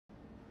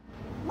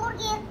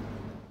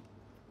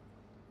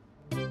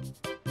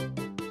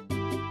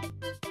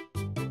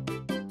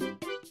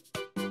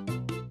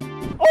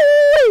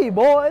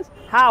boys,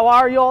 how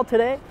are y'all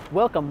today?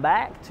 Welcome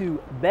back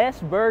to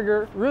Best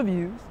Burger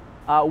Reviews.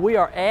 We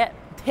are at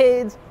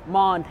Ted's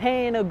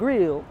Montana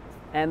Grill,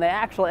 and they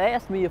actually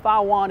asked me if I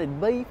wanted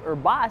beef or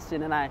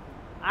bison, and I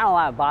don't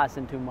like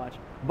bison too much.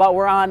 But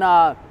we're on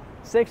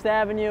 6th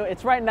Avenue.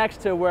 It's right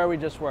next to where we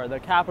just were, the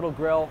Capitol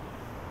Grill,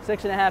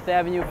 6.5th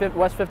Avenue,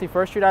 West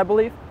 51st Street, I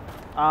believe.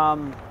 I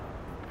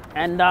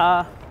don't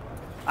know,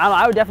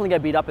 I would definitely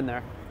get beat up in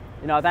there.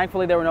 You know,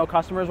 thankfully there were no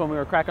customers when we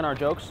were cracking our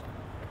jokes.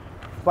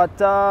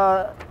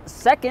 But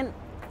second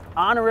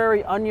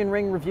honorary onion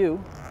ring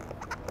review.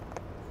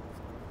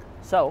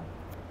 So,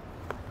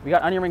 we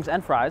got onion rings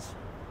and fries.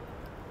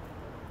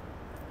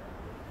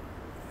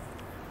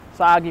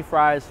 Soggy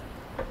fries.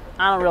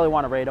 I don't really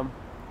want to rate them.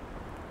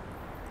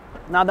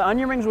 Now the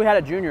onion rings we had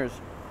at Junior's,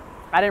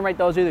 I didn't rate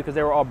those either because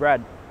they were all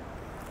bread.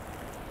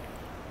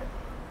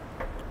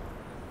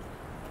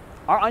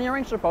 Are onion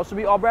rings supposed to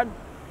be all bread?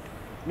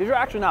 These are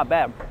actually not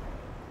bad.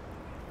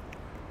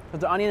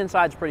 Because the onion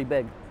inside is pretty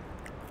big.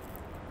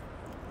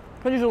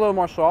 Could use a little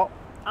more salt.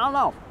 I don't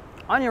know.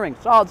 Onion rings,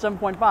 solid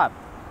 7.5.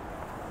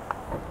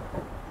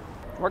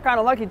 We're kind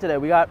of lucky today.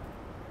 We got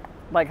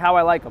like how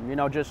I like them. You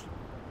know, just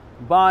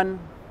bun,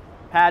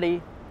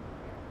 patty,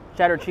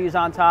 cheddar cheese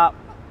on top,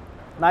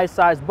 nice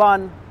sized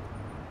bun.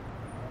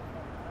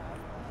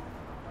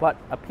 But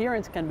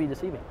appearance can be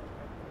deceiving.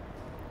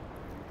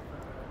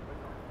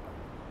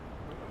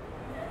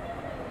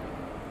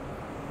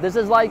 This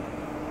is like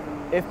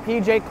if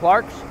PJ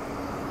Clark's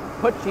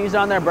put cheese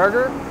on their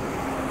burger,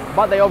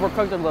 but they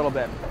overcooked it a little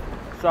bit.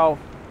 So,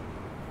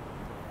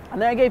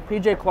 and then I gave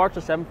PJ Clark's a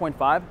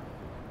 7.5.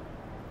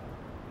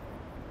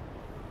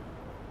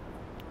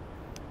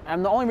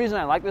 And the only reason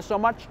I like this so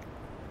much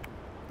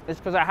is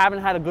because I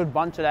haven't had a good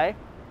bun today.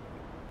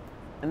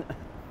 And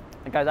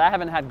guys, I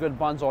haven't had good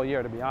buns all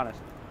year, to be honest.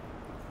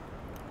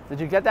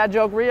 Did you get that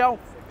joke, Rio?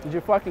 Did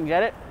you fucking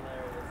get it?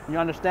 You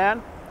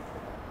understand?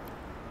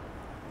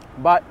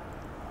 But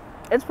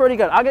it's pretty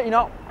good. You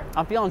know,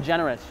 I'm feeling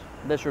generous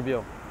this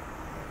review.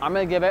 I'm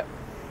gonna give it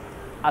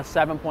a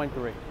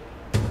 7.3.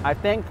 I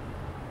think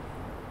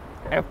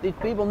if these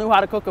people knew how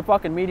to cook a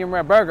fucking medium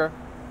rare burger,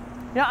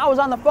 you know, I was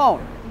on the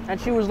phone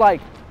and she was like,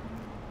 do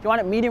you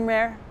want it medium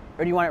rare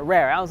or do you want it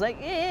rare? I was like,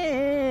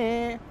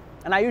 eh.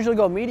 And I usually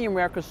go medium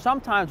rare because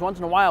sometimes once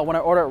in a while when I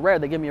order it rare,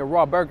 they give me a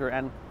raw burger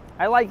and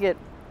I like it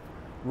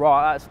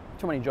raw. That's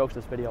too many jokes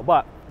this video,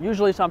 but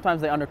usually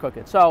sometimes they undercook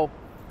it. So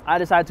I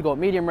decided to go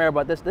medium rare,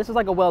 but this is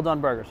like a well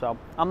done burger, so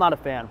I'm not a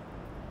fan.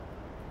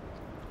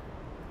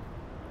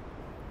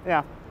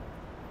 Yeah,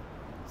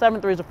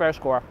 7.3 is a fair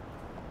score.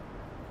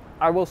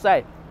 I will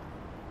say,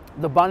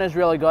 the bun is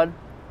really good.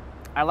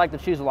 I like the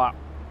cheese a lot.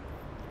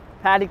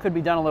 Patty could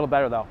be done a little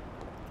better though.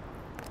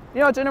 You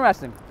know, it's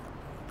interesting.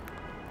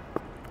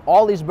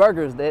 All these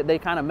burgers, they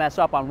kind of mess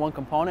up on one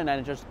component and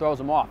it just throws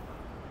them off.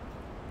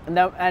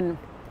 And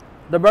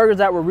the burgers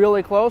that were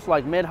really close,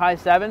 like mid-high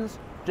 7s,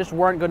 just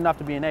weren't good enough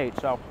to be an 8.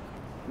 So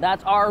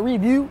that's our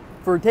review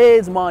for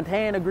Ted's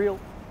Montana Grill.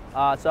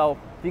 So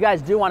if you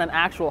guys do want an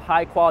actual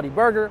high quality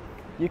burger,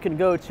 you can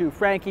go to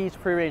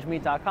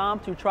frankiesprerangemeat.com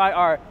to try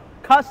our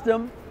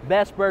custom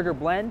best burger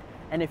blend.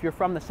 And if you're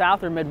from the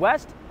South or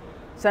Midwest,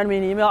 send me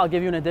an email. I'll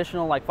give you an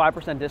additional like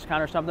 5%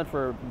 discount or something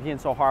for being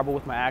so horrible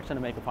with my accent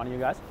and making fun of you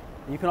guys.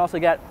 And you can also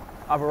get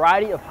a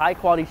variety of high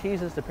quality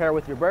cheeses to pair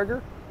with your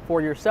burger for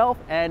yourself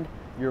and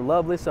your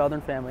lovely Southern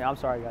family. I'm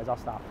sorry guys, I'll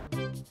stop.